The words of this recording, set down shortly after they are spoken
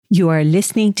You are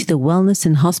listening to the Wellness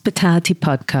and Hospitality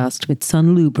Podcast with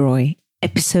Son Lubroy,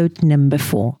 episode number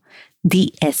 4,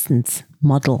 The Essence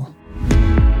Model.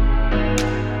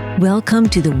 Welcome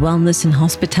to the Wellness and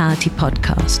Hospitality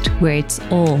Podcast, where it's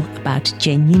all about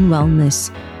genuine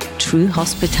wellness, true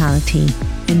hospitality,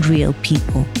 and real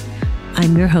people.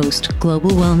 I'm your host,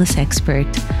 global wellness expert,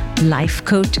 life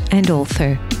coach, and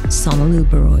author, Son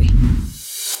Lubroy.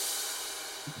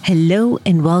 Hello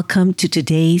and welcome to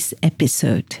today's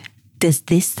episode. Does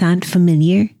this sound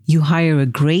familiar? You hire a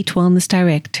great wellness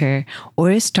director or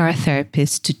a star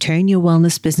therapist to turn your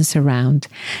wellness business around.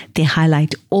 They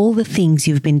highlight all the things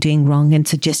you've been doing wrong and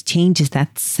suggest changes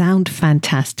that sound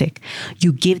fantastic.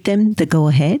 You give them the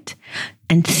go-ahead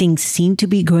and things seem to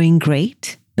be going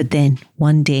great, but then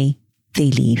one day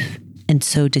they leave. And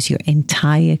so does your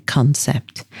entire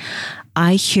concept.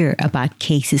 I hear about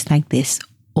cases like this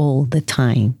all the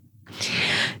time.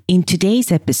 In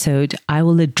today's episode, I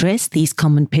will address these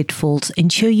common pitfalls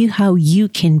and show you how you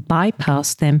can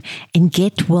bypass them and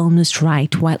get wellness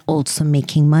right while also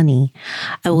making money.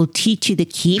 I will teach you the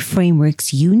key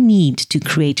frameworks you need to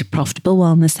create a profitable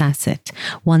wellness asset,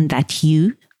 one that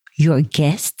you, your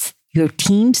guests, your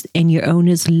teams and your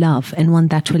owners love, and one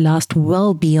that will last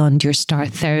well beyond your star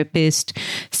therapist,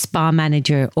 spa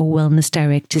manager, or wellness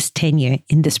director's tenure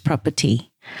in this property.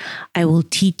 I will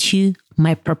teach you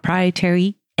my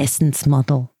proprietary Essence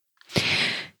Model.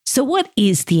 So what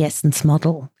is the Essence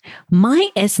Model? My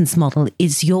Essence Model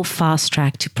is your fast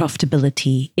track to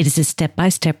profitability. It is a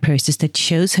step-by-step process that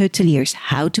shows hoteliers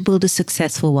how to build a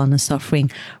successful wellness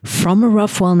offering from a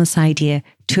rough wellness idea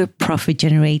to a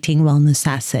profit-generating wellness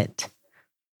asset.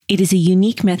 It is a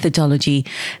unique methodology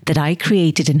that I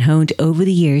created and honed over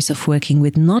the years of working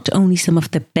with not only some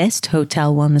of the best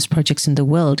hotel wellness projects in the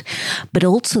world, but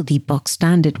also the box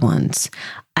standard ones.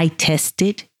 I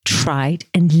tested, tried,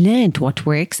 and learned what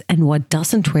works and what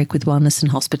doesn't work with wellness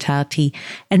and hospitality,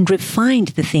 and refined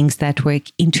the things that work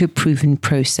into a proven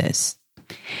process.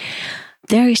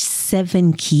 There are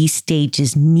 7 key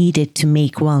stages needed to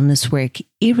make wellness work,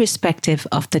 irrespective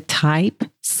of the type,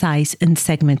 size, and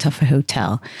segment of a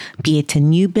hotel, be it a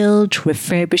new build,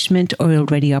 refurbishment, or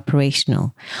already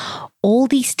operational. All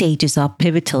these stages are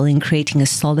pivotal in creating a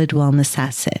solid wellness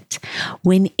asset.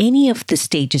 When any of the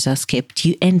stages are skipped,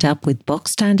 you end up with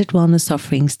box standard wellness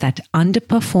offerings that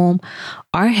underperform,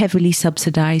 are heavily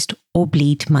subsidized, or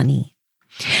bleed money.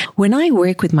 When I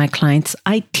work with my clients,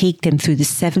 I take them through the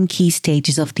 7 key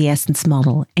stages of the Essence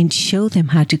Model and show them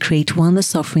how to create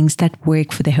wellness offerings that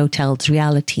work for the hotel's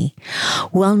reality.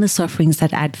 Wellness offerings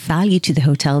that add value to the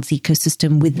hotel's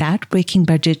ecosystem without breaking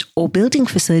budget or building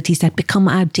facilities that become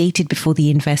outdated before the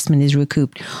investment is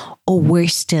recouped. Or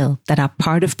worse still, that are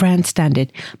part of brand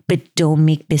standard but don't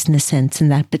make business sense in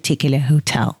that particular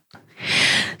hotel.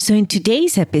 So in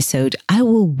today's episode, I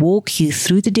will walk you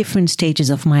through the different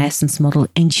stages of my Essence Model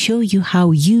and show you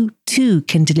how you too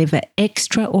can deliver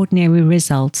extraordinary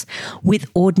results with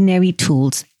ordinary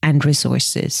tools and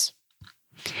resources.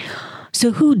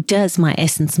 So who does my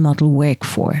Essence Model work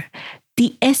for?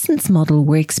 The Essence Model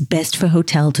works best for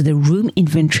hotels with a room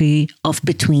inventory of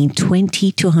between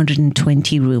 20 to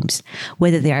 120 rooms,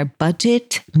 whether they are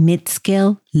budget,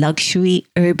 mid-scale, luxury,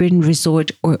 urban,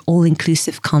 resort, or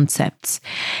all-inclusive concepts.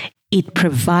 It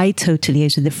provides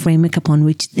hoteliers with a framework upon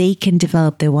which they can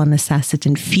develop their wellness asset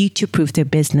and future-proof their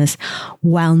business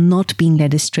while not being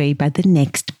led astray by the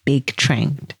next big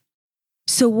trend.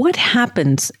 So what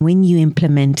happens when you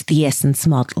implement the Essence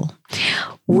Model?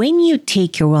 When you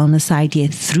take your wellness idea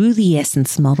through the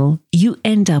Essence Model, you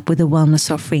end up with a wellness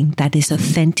offering that is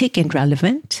authentic and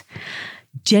relevant,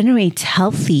 generates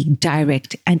healthy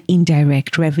direct and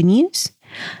indirect revenues,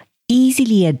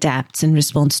 easily adapts in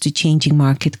response to changing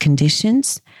market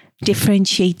conditions,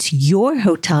 differentiates your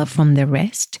hotel from the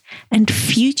rest, and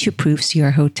future-proofs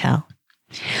your hotel.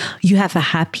 You have a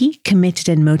happy, committed,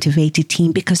 and motivated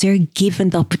team because they're given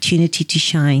the opportunity to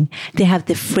shine. They have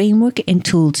the framework and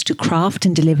tools to craft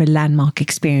and deliver landmark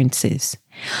experiences.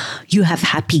 You have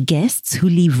happy guests who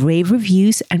leave rave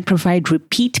reviews and provide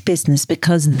repeat business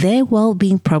because their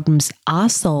well-being problems are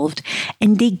solved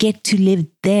and they get to live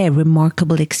their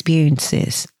remarkable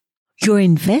experiences. Your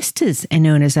investors and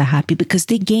owners are happy because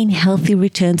they gain healthy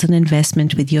returns on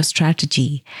investment with your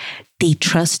strategy. They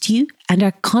trust you and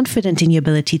are confident in your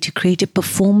ability to create a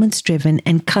performance-driven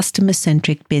and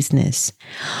customer-centric business.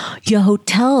 Your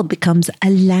hotel becomes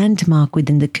a landmark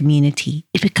within the community.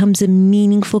 It becomes a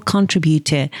meaningful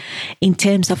contributor in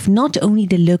terms of not only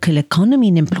the local economy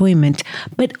and employment,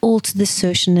 but also the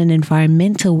social and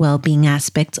environmental well-being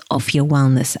aspects of your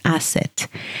wellness asset.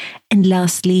 And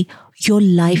lastly, your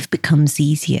life becomes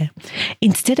easier.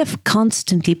 Instead of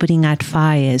constantly putting out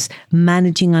fires,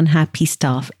 managing unhappy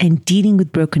staff, and dealing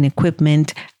with broken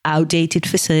equipment, outdated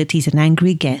facilities, and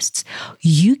angry guests,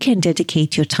 you can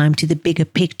dedicate your time to the bigger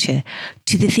picture,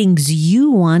 to the things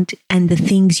you want and the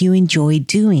things you enjoy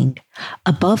doing.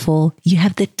 Above all, you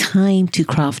have the time to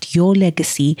craft your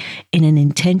legacy in an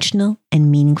intentional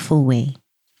and meaningful way.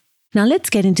 Now let's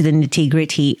get into the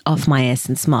nitty-gritty of my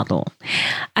essence model.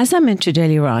 As I mentioned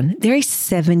earlier on, there are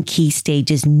 7 key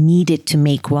stages needed to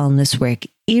make wellness work,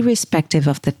 irrespective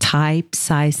of the type,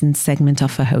 size, and segment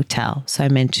of a hotel. So I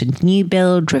mentioned new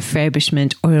build,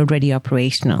 refurbishment, or already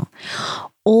operational.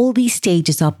 All these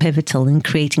stages are pivotal in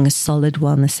creating a solid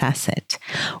wellness asset.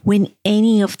 When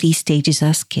any of these stages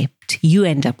are skipped, you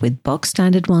end up with box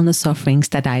standard wellness offerings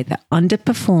that either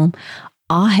underperform,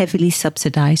 are heavily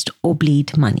subsidized, or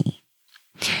bleed money.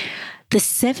 The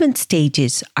 7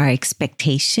 stages are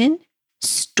expectation,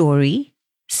 story,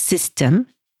 system,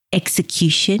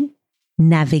 execution,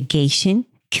 navigation,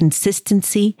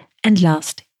 consistency, and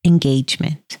last,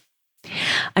 engagement.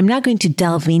 I'm now going to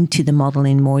delve into the model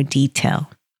in more detail.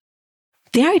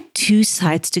 There are 2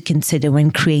 sides to consider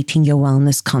when creating your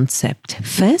wellness concept.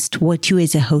 First, what you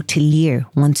as a hotelier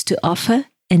wants to offer,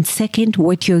 and second,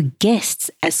 what your guests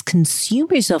as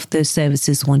consumers of those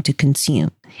services want to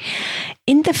consume.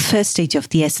 In the first stage of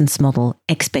the essence model,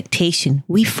 expectation,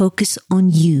 we focus on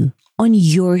you, on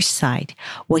your side,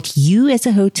 what you as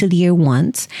a hotelier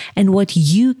wants and what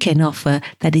you can offer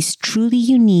that is truly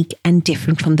unique and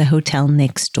different from the hotel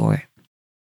next door.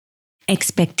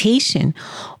 Expectation,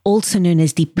 also known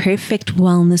as the perfect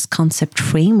wellness concept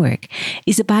framework,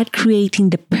 is about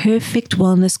creating the perfect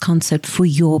wellness concept for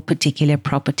your particular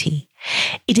property.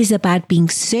 It is about being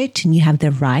certain you have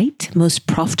the right, most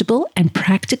profitable and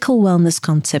practical wellness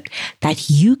concept that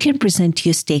you can present to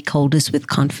your stakeholders with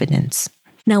confidence.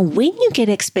 Now, when you get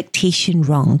expectation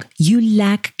wrong, you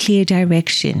lack clear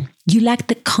direction. You lack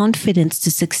the confidence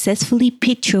to successfully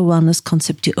pitch your wellness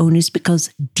concept to owners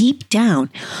because deep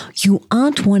down, you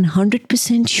aren't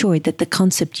 100% sure that the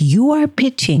concept you are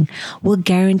pitching will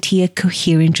guarantee a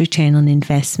coherent return on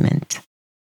investment.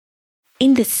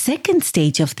 In the second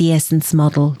stage of the essence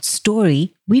model,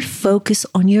 story, we focus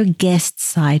on your guest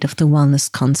side of the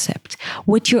wellness concept,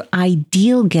 what your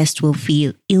ideal guest will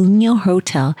feel in your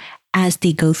hotel as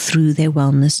they go through their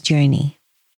wellness journey.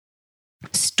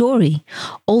 Story,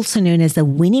 also known as the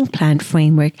winning plan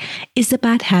framework, is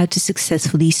about how to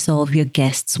successfully solve your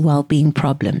guests' well-being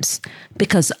problems,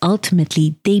 because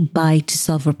ultimately they buy to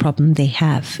solve a problem they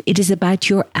have. It is about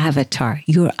your avatar,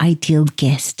 your ideal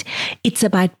guest. It's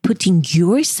about putting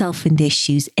yourself in their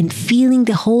shoes and feeling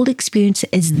the whole experience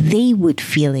as they would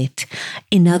feel it.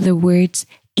 In other words,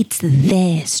 it's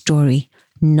their story,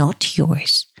 not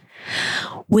yours.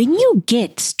 When you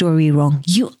get story wrong,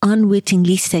 you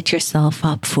unwittingly set yourself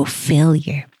up for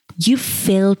failure. You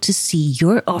fail to see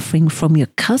your offering from your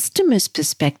customer's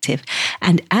perspective,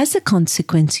 and as a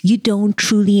consequence, you don't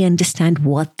truly understand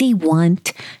what they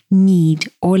want,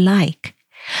 need, or like.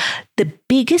 The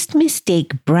biggest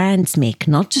mistake brands make,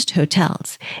 not just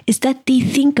hotels, is that they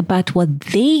think about what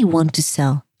they want to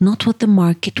sell, not what the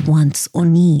market wants or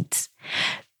needs.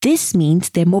 This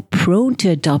means they're more prone to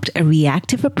adopt a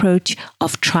reactive approach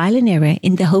of trial and error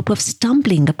in the hope of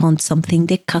stumbling upon something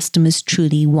their customers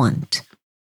truly want.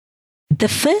 The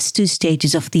first 2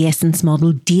 stages of the essence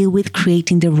model deal with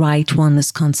creating the right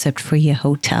wellness concept for your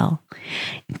hotel.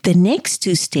 The next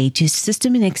 2 stages,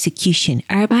 system and execution,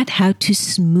 are about how to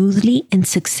smoothly and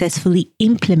successfully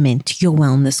implement your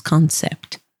wellness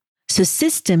concept. So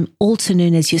system, also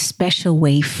known as your special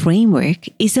way framework,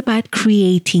 is about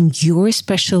creating your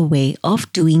special way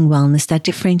of doing wellness that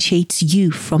differentiates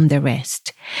you from the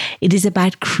rest. It is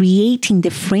about creating the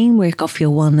framework of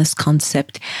your wellness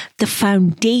concept, the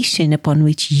foundation upon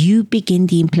which you begin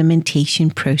the implementation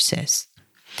process.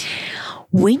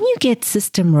 When you get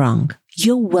system wrong,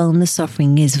 your wellness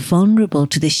offering is vulnerable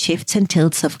to the shifts and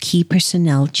tilts of key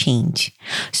personnel change.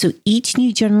 So each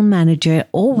new general manager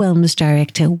or wellness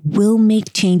director will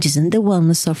make changes in the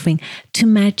wellness offering to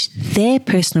match their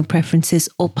personal preferences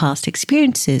or past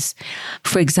experiences.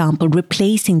 For example,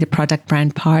 replacing the product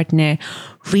brand partner,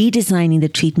 redesigning the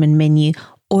treatment menu,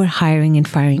 or hiring and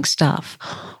firing staff.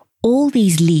 All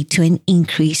these lead to an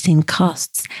increase in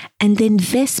costs, and the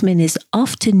investment is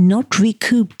often not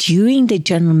recouped during the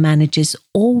general manager's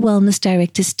or wellness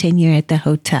director's tenure at the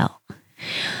hotel.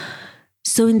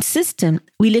 So in system,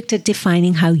 we looked at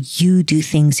defining how you do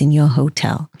things in your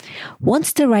hotel.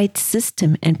 Once the right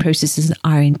system and processes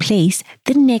are in place,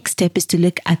 the next step is to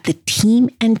look at the team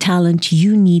and talent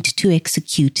you need to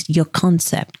execute your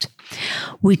concept,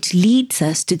 which leads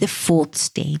us to the fourth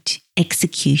stage,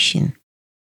 execution.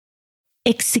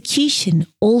 Execution,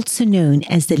 also known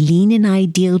as the Lean and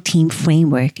Ideal Team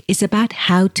Framework, is about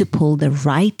how to pull the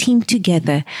right team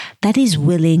together that is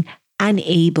willing and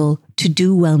able to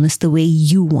do wellness the way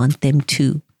you want them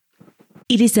to.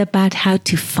 It is about how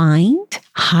to find,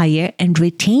 hire, and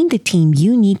retain the team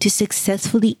you need to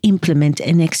successfully implement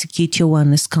and execute your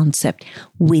wellness concept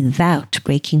without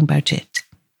breaking budget.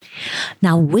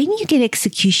 Now, when you get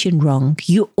execution wrong,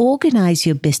 you organize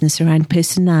your business around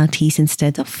personalities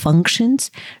instead of functions,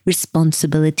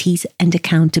 responsibilities, and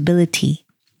accountability.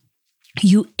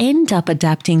 You end up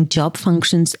adapting job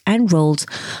functions and roles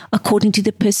according to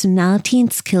the personality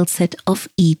and skill set of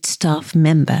each staff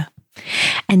member.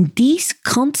 And these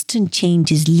constant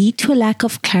changes lead to a lack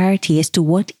of clarity as to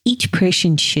what each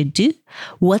person should do,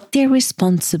 what they're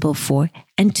responsible for,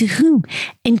 and to whom,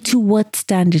 and to what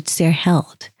standards they're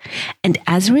held. And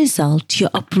as a result, your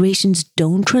operations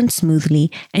don't run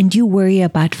smoothly, and you worry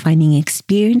about finding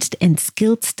experienced and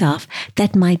skilled staff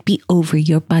that might be over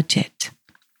your budget.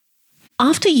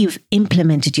 After you've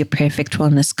implemented your perfect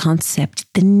wellness concept,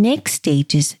 the next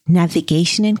stage is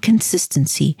navigation and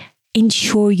consistency.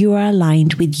 Ensure you are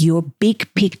aligned with your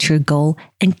big picture goal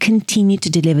and continue to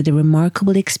deliver the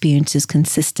remarkable experiences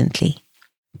consistently.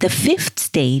 The fifth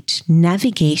stage,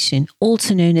 navigation,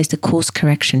 also known as the course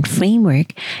correction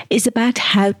framework, is about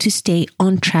how to stay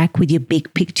on track with your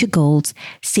big picture goals,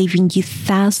 saving you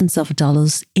thousands of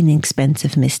dollars in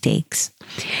expensive mistakes.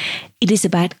 It is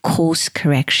about course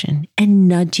correction and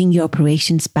nudging your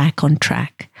operations back on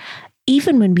track.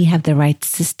 Even when we have the right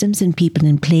systems and people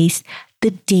in place,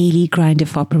 the daily grind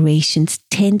of operations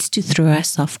tends to throw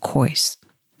us off course.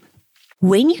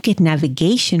 When you get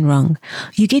navigation wrong,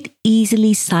 you get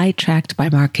easily sidetracked by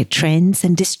market trends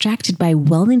and distracted by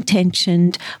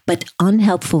well-intentioned but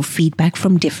unhelpful feedback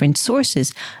from different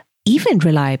sources, even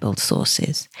reliable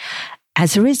sources.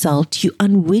 As a result, you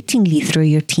unwittingly throw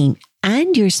your team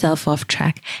and yourself off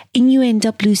track, and you end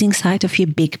up losing sight of your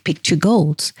big picture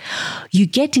goals. You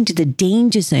get into the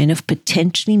danger zone of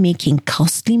potentially making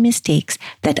costly mistakes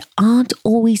that aren't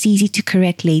always easy to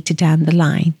correct later down the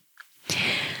line.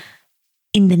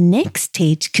 In the next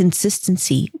stage,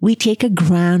 consistency, we take a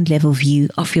ground level view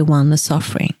of your wellness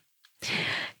offering.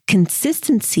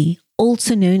 Consistency,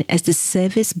 also known as the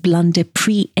service blunder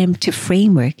preemptive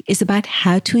framework, is about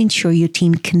how to ensure your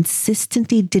team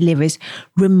consistently delivers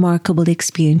remarkable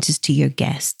experiences to your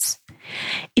guests.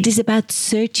 It is about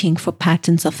searching for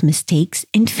patterns of mistakes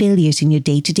and failures in your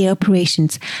day-to-day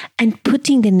operations and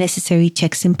putting the necessary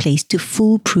checks in place to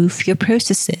foolproof your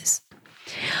processes.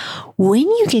 When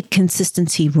you get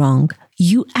consistency wrong,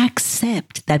 you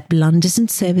accept that blunders in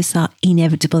service are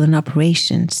inevitable in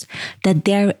operations, that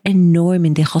they're a norm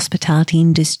in the hospitality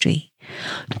industry.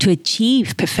 To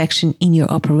achieve perfection in your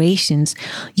operations,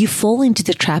 you fall into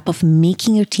the trap of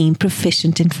making your team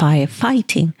proficient in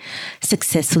firefighting,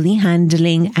 successfully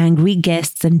handling angry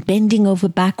guests and bending over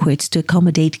backwards to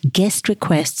accommodate guest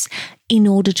requests in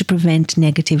order to prevent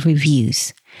negative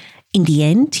reviews. In the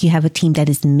end, you have a team that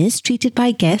is mistreated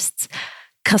by guests,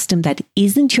 custom that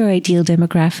isn't your ideal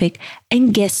demographic,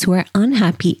 and guests who are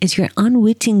unhappy as you're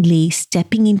unwittingly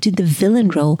stepping into the villain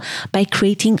role by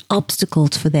creating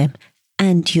obstacles for them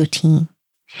and your team.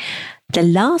 The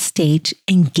last stage,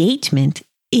 engagement,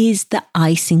 is the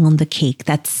icing on the cake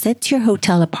that sets your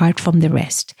hotel apart from the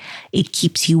rest. It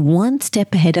keeps you one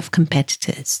step ahead of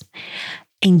competitors.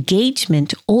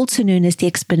 Engagement, also known as the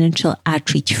exponential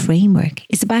outreach framework,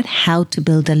 is about how to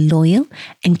build a loyal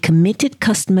and committed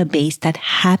customer base that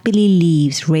happily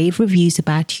leaves rave reviews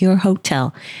about your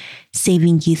hotel,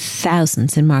 saving you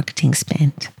thousands in marketing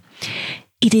spend.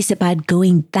 It is about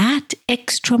going that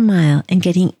extra mile and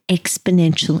getting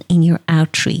exponential in your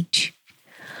outreach.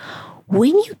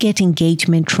 When you get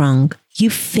engagement wrong,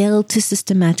 you fail to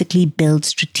systematically build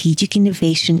strategic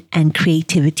innovation and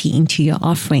creativity into your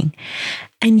offering,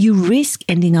 and you risk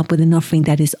ending up with an offering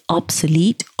that is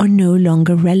obsolete or no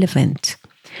longer relevant.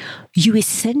 You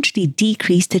essentially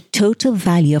decrease the total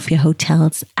value of your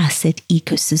hotel's asset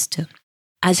ecosystem.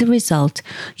 As a result,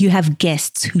 you have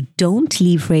guests who don't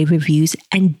leave rave reviews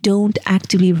and don't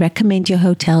actively recommend your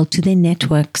hotel to their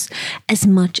networks as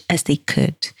much as they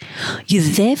could. You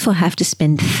therefore have to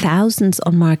spend thousands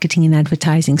on marketing and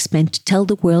advertising spend to tell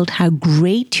the world how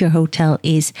great your hotel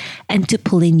is and to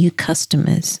pull in new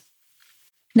customers.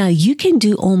 Now, you can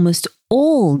do almost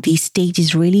all these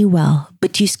stages really well,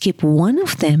 but you skip one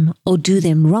of them or do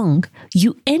them wrong,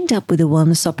 you end up with a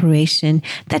wellness operation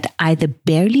that either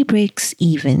barely breaks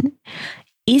even,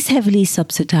 is heavily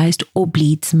subsidized, or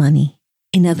bleeds money.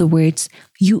 In other words,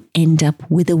 you end up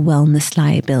with a wellness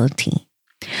liability.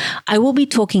 I will be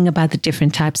talking about the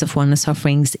different types of wellness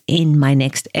offerings in my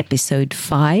next episode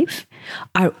 5.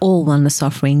 Are all wellness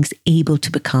offerings able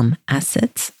to become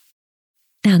assets?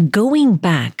 Now, going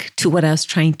back to what I was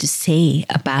trying to say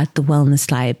about the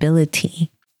wellness liability,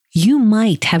 you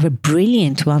might have a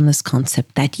brilliant wellness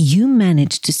concept that you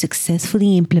managed to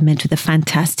successfully implement with a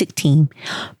fantastic team,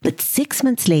 but 6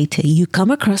 months later, you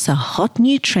come across a hot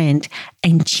new trend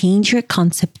and change your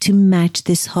concept to match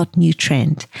this hot new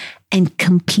trend and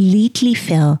completely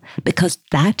fail because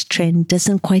that trend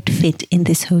doesn't quite fit in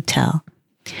this hotel.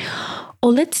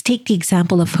 Or let's take the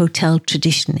example of hotel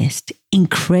traditionalists,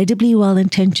 incredibly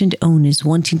well-intentioned owners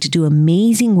wanting to do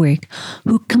amazing work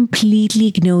who completely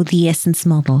ignore the essence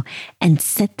model and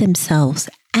set themselves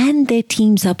and their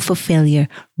teams up for failure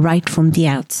right from the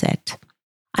outset.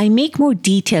 I make more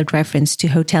detailed reference to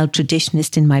hotel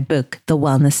traditionalists in my book, The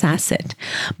Wellness Asset,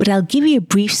 but I'll give you a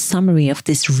brief summary of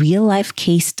this real-life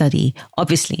case study,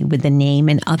 obviously with the name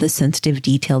and other sensitive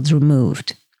details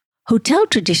removed. Hotel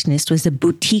Traditionalist was a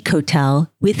boutique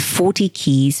hotel with 40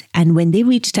 keys, and when they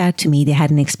reached out to me, they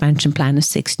had an expansion plan of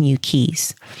 6 new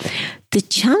keys. The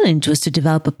challenge was to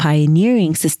develop a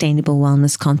pioneering sustainable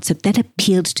wellness concept that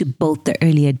appealed to both the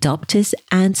early adopters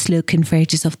and slow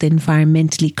converters of the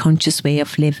environmentally conscious way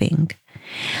of living.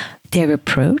 Their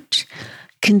approach?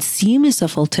 Consumers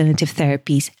of alternative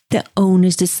therapies, the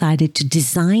owners decided to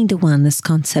design the wellness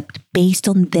concept based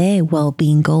on their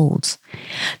well-being goals.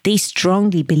 They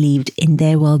strongly believed in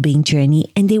their well-being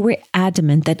journey, and they were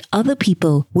adamant that other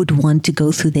people would want to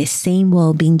go through their same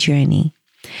well-being journey.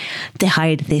 They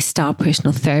hired their star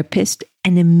personal therapist,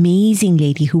 an amazing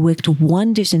lady who worked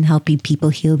wonders in helping people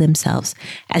heal themselves,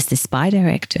 as the spa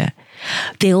director.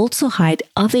 They also hired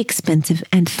other expensive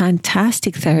and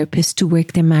fantastic therapists to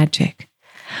work their magic.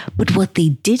 But what they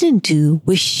didn't do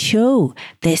was show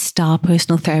their star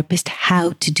personal therapist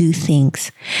how to do things,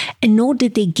 and nor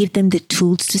did they give them the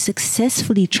tools to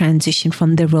successfully transition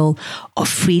from the role of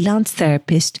freelance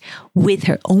therapist with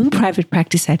her own private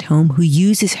practice at home who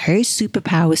uses her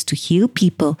superpowers to heal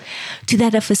people to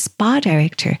that of a spa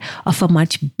director of a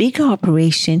much bigger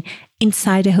operation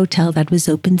inside a hotel that was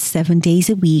open 7 days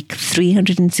a week,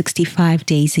 365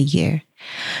 days a year.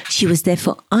 She was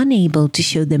therefore unable to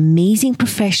show the amazing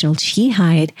professionals she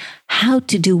hired how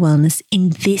to do wellness in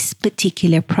this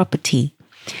particular property.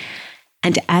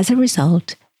 And as a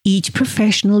result, each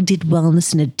professional did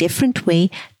wellness in a different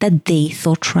way that they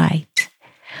thought right.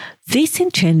 This in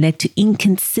turn led to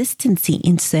inconsistency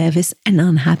in service and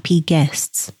unhappy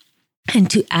guests.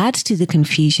 And to add to the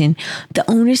confusion, the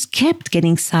owners kept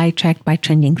getting sidetracked by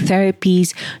trending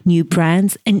therapies, new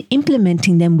brands, and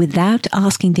implementing them without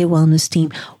asking their wellness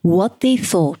team what they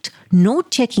thought, nor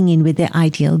checking in with their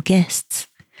ideal guests.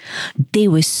 They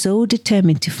were so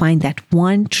determined to find that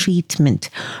one treatment,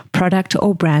 product,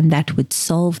 or brand that would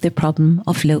solve the problem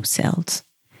of low sales.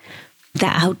 The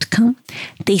outcome?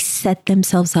 They set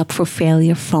themselves up for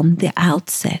failure from the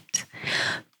outset.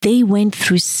 They went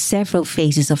through several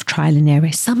phases of trial and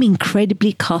error, some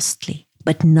incredibly costly,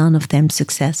 but none of them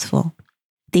successful.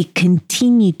 They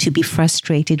continued to be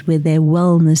frustrated with their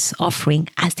wellness offering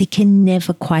as they can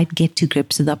never quite get to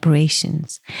grips with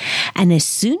operations. And as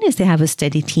soon as they have a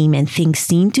steady team and things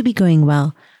seem to be going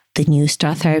well, the new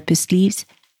star therapist leaves,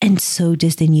 and so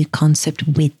does the new concept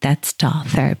with that star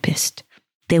therapist.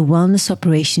 Their wellness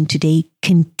operation today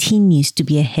continues to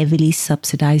be a heavily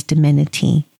subsidized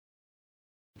amenity.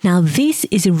 Now, this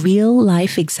is a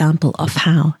real-life example of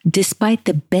how, despite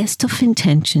the best of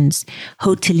intentions,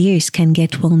 hoteliers can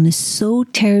get wellness so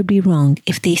terribly wrong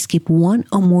if they skip one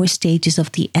or more stages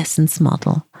of the essence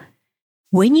model.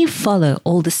 When you follow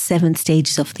all the 7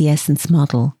 stages of the essence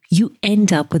model, you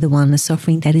end up with a wellness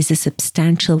offering that is a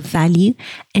substantial value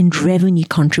and revenue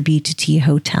contributor to your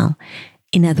hotel.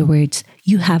 In other words,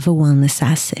 you have a wellness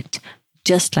asset,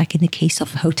 just like in the case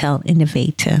of Hotel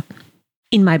Innovator.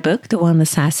 In my book, The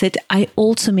Wellness Asset, I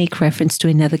also make reference to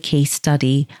another case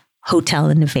study, Hotel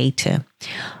Innovator.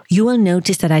 You will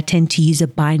notice that I tend to use a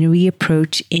binary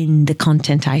approach in the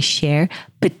content I share,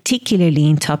 particularly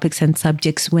in topics and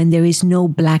subjects when there is no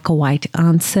black or white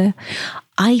answer.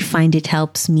 I find it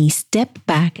helps me step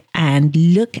back and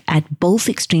look at both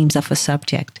extremes of a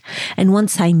subject. And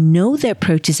once I know the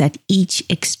approaches at each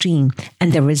extreme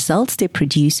and the results they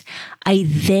produce, I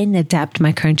then adapt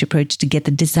my current approach to get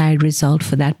the desired result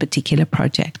for that particular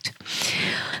project.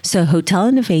 So Hotel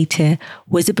Innovator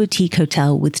was a boutique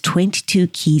hotel with 22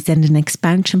 keys and an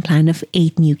expansion plan of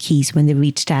 8 new keys when they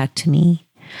reached out to me.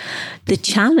 The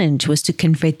challenge was to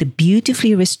convert the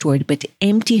beautifully restored but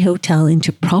empty hotel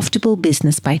into profitable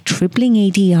business by tripling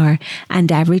ADR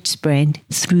and average spend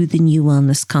through the new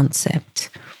wellness concept.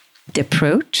 The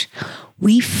approach?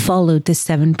 We followed the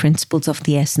 7 principles of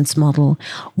the Essence model.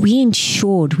 We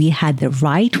ensured we had the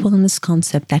right wellness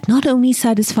concept that not only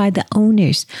satisfied the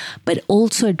owners, but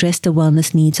also addressed the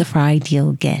wellness needs of our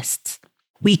ideal guests.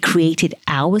 We created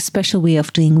our special way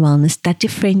of doing wellness that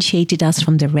differentiated us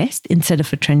from the rest instead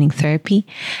of a trending therapy.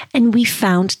 And we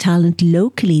found talent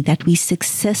locally that we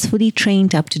successfully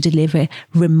trained up to deliver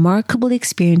remarkable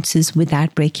experiences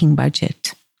without breaking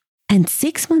budget. And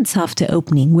 6 months after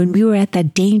opening, when we were at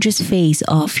that dangerous phase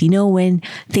of, when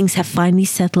things have finally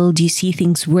settled, you see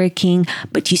things working,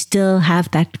 but you still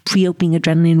have that pre-opening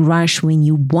adrenaline rush when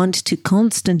you want to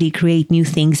constantly create new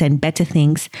things and better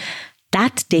things,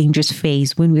 that dangerous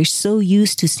phase when we're so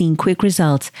used to seeing quick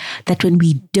results that when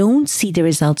we don't see the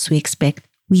results we expect,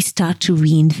 we start to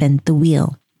reinvent the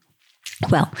wheel.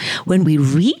 Well, when we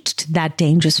reached that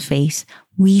dangerous phase,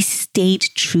 we stayed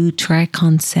true to our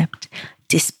concept,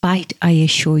 despite, I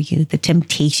assure you, the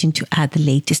temptation to add the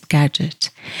latest gadget.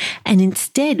 And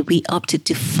instead, we opted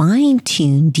to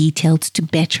fine-tune details to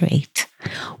better it.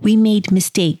 We made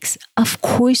mistakes. Of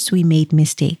course, we made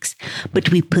mistakes, but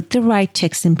we put the right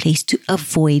checks in place to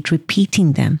avoid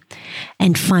repeating them.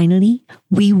 And finally,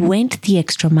 we went the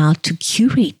extra mile to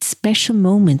curate special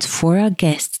moments for our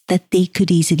guests that they could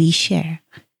easily share.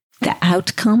 The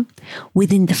outcome?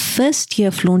 Within the first year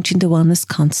of launching the wellness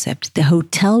concept, the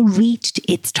hotel reached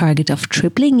its target of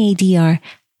tripling ADR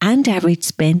and average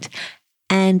spend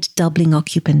and doubling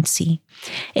occupancy.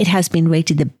 It has been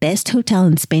rated the best hotel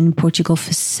in Spain and Portugal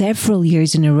for several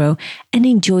years in a row and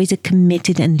enjoys a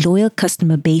committed and loyal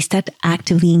customer base that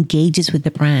actively engages with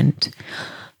the brand.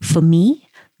 For me,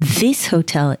 this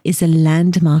hotel is a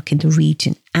landmark in the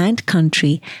region and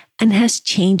country and has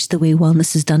changed the way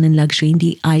wellness is done in luxury in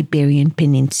the Iberian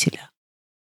Peninsula.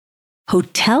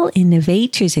 Hotel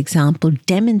Innovator's example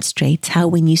demonstrates how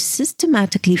when you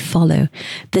systematically follow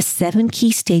the 7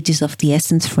 key stages of the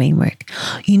Essence framework,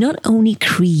 you not only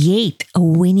create a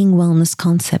winning wellness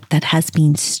concept that has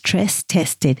been stress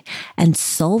tested and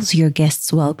solves your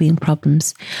guests' well-being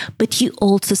problems, but you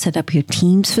also set up your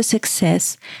teams for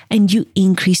success and you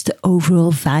increase the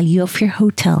overall value of your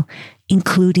hotel,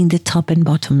 including the top and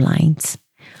bottom lines.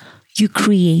 You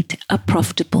create a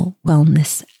profitable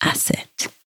wellness asset.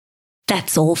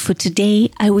 That's all for today.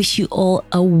 I wish you all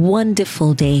a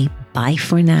wonderful day. Bye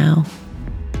for now.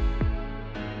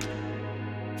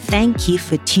 Thank you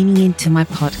for tuning into my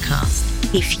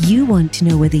podcast. If you want to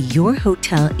know whether your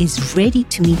hotel is ready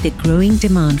to meet the growing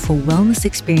demand for wellness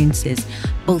experiences,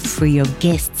 both for your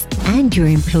guests and your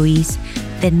employees,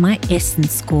 then my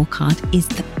Essence Scorecard is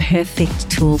the perfect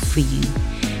tool for you.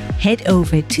 Head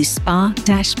over to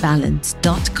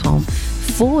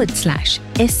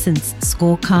spa-balance.com/Essence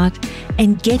Scorecard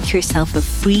and get yourself a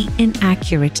free and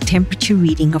accurate temperature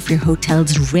reading of your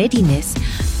hotel's readiness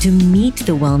to meet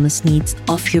the wellness needs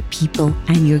of your people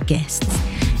and your guests.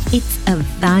 It's a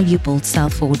valuable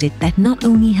self-audit that not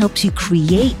only helps you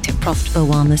create a profitable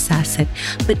wellness asset,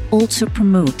 but also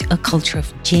promote a culture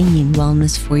of genuine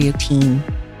wellness for your team.